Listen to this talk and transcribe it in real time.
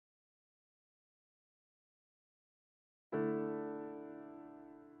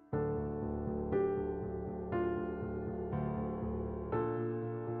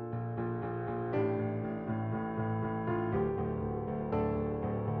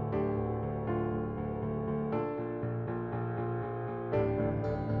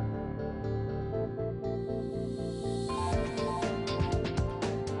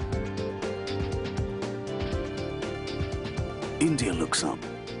India looks up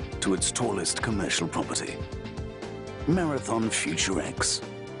to its tallest commercial property, Marathon Futurex.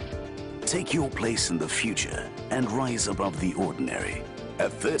 Take your place in the future and rise above the ordinary.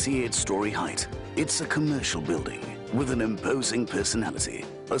 At 38-story height, it's a commercial building with an imposing personality,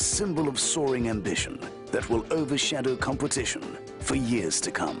 a symbol of soaring ambition that will overshadow competition for years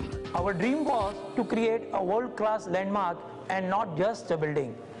to come. Our dream was to create a world-class landmark and not just a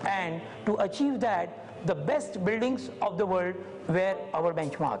building. And to achieve that, the best buildings of the world were our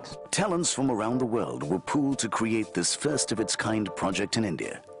benchmarks. Talents from around the world were pooled to create this first-of-its-kind project in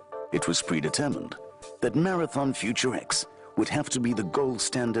India. It was predetermined that Marathon Futurex would have to be the gold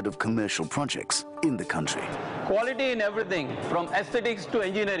standard of commercial projects in the country. Quality in everything, from aesthetics to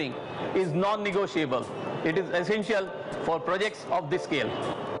engineering, is non-negotiable. It is essential for projects of this scale.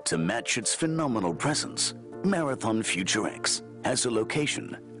 To match its phenomenal presence, Marathon Futurex has a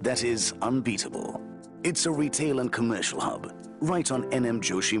location that is unbeatable. It's a retail and commercial hub right on NM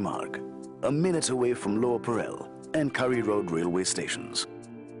Joshi Marg, a minute away from Lower Parel and Curry Road railway stations.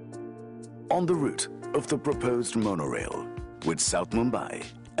 On the route of the proposed monorail, with South Mumbai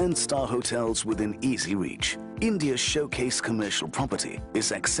and star hotels within easy reach, India's showcase commercial property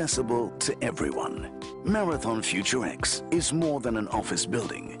is accessible to everyone. Marathon Futurex is more than an office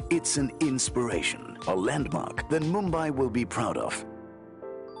building. It's an inspiration, a landmark that Mumbai will be proud of.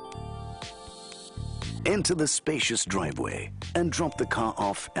 Enter the spacious driveway and drop the car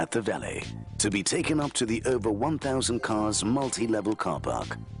off at the valet to be taken up to the over 1,000 cars multi-level car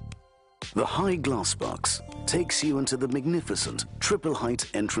park. The high glass box takes you into the magnificent triple-height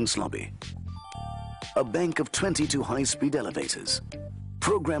entrance lobby. A bank of 22 high-speed elevators,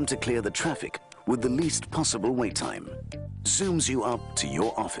 programmed to clear the traffic with the least possible wait time, zooms you up to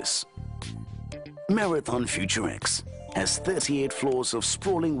your office. Marathon Futurex has 38 floors of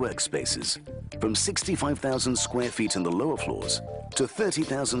sprawling workspaces, from 65,000 square feet in the lower floors to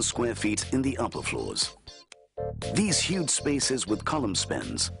 30,000 square feet in the upper floors. These huge spaces with column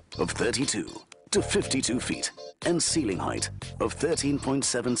spans of 32 to 52 feet and ceiling height of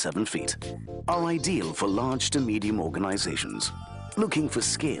 13.77 feet are ideal for large to medium organizations looking for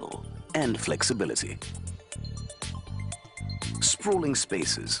scale and flexibility. Sprawling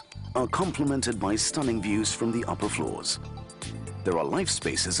spaces are complemented by stunning views from the upper floors. There are life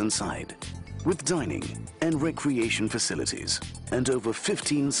spaces inside, with dining and recreation facilities, and over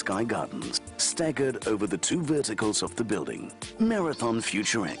 15 sky gardens staggered over the two verticals of the building. Marathon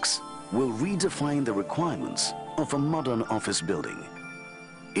Futurex will redefine the requirements of a modern office building.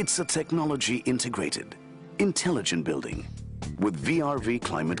 It's a technology-integrated, intelligent building with VRV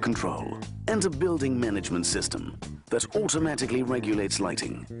climate control and a building management system that automatically regulates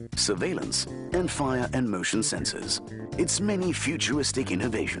lighting, surveillance, and fire and motion sensors. Its many futuristic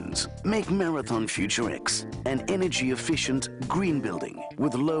innovations make Marathon Futurex an energy-efficient green building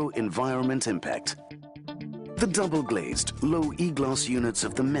with low environment impact. The double-glazed, low E-glass units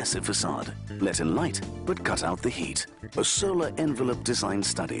of the massive facade let in light but cut out the heat. A solar envelope design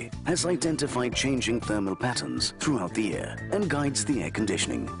study has identified changing thermal patterns throughout the year and guides the air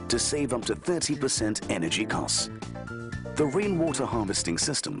conditioning to save up to 30% energy costs. The rainwater harvesting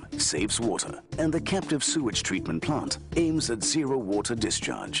system saves water, and the captive sewage treatment plant aims at zero water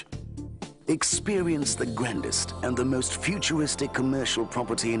discharge. Experience the grandest and the most futuristic commercial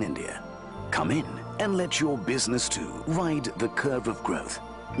property in India. Come in and let your business too ride the curve of growth.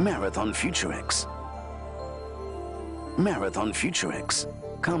 Marathon Futurex. Marathon Futurex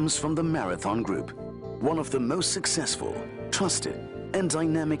comes from the Marathon Group, one of the most successful, trusted, and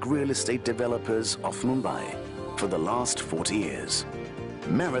dynamic real estate developers of Mumbai for the last 40 years.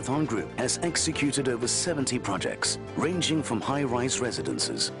 Marathon Group has executed over 70 projects, ranging from high-rise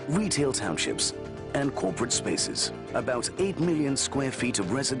residences, retail townships, and corporate spaces. About 8 million square feet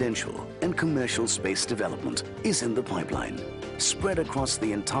of residential and commercial space development is in the pipeline, spread across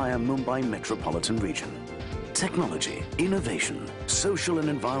the entire Mumbai metropolitan region. Technology, innovation, social and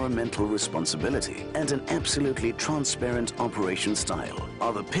environmental responsibility, and an absolutely transparent operation style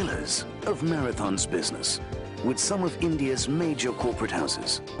are the pillars of Marathon's business. With some of India's major corporate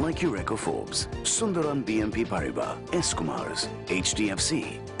houses like Eureka Forbes, Sundaram BNP Paribas, Eskumars,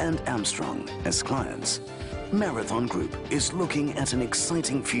 HDFC, and Armstrong as clients, Marathon Group is looking at an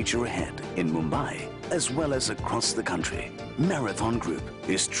exciting future ahead in Mumbai as well as across the country. Marathon Group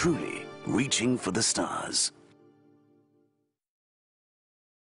is truly reaching for the stars.